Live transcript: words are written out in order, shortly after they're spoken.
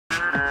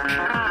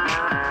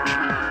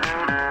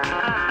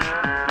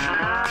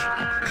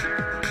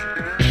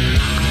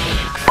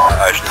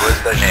As duas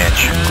da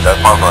gente,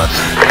 cuidado com o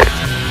avanço.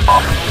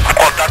 O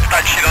contato tá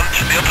atirando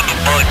de dentro do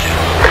bunker.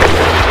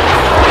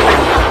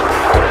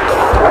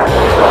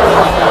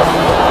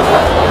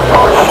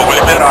 Fogo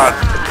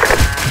liberado.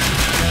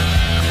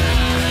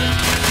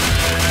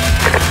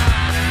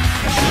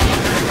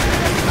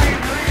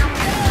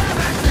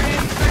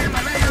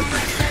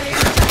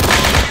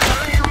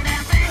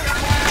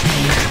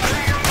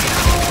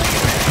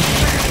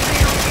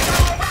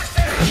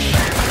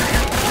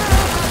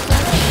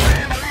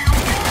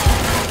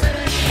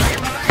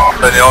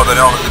 Daniel,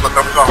 nós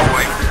encontramos uma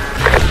rua, hein?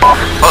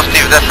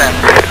 Positivo,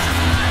 descendo.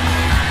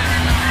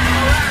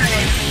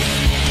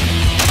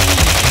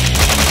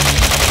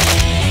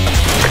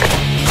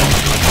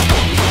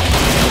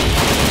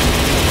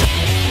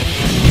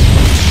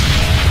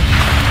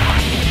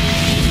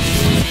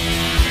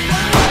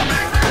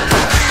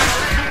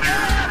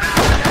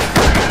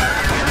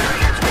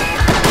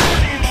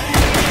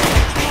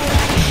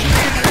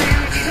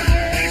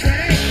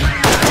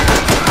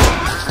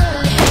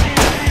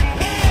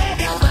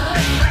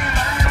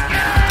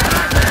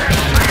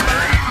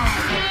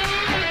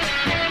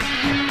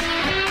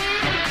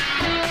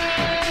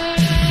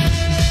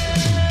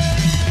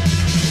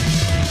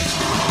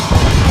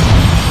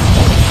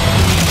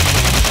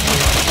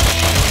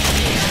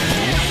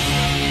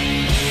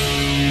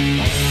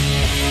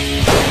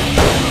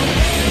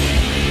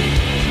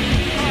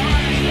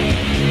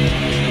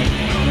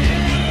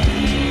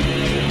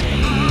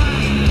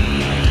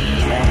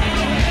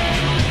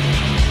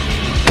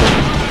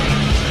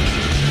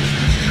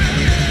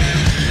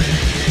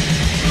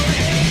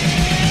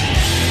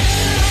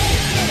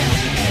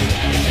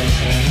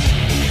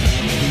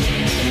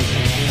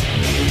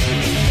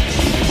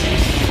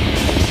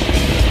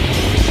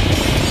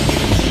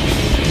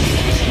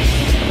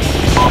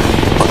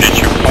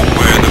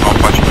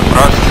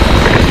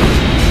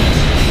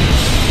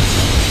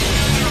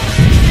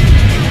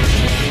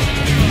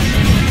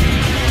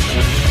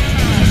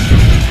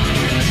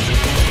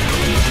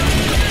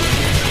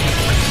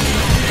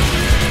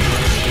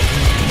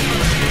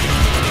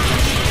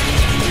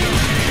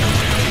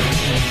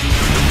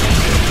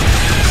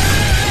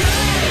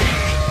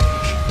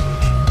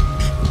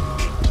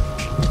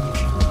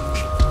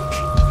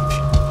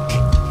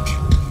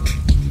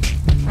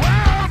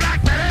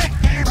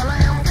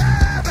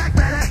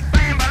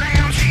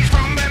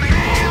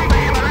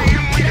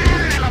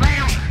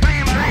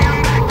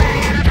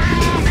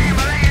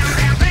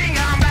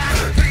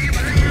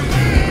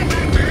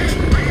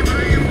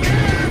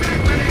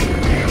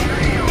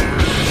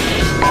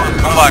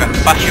 Vambora,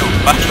 partiu.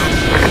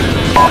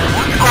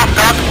 Muito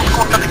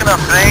contato aqui na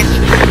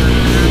frente.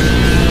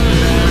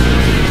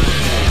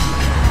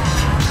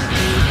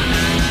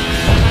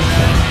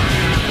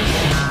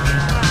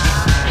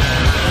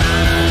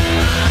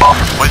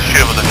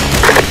 Positivo, Daniel.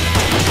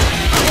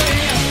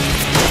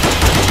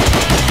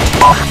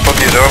 Tô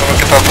mirando no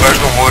que tá atrás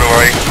do muro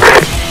lá, hein?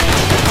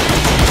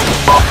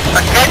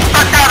 Aqui é de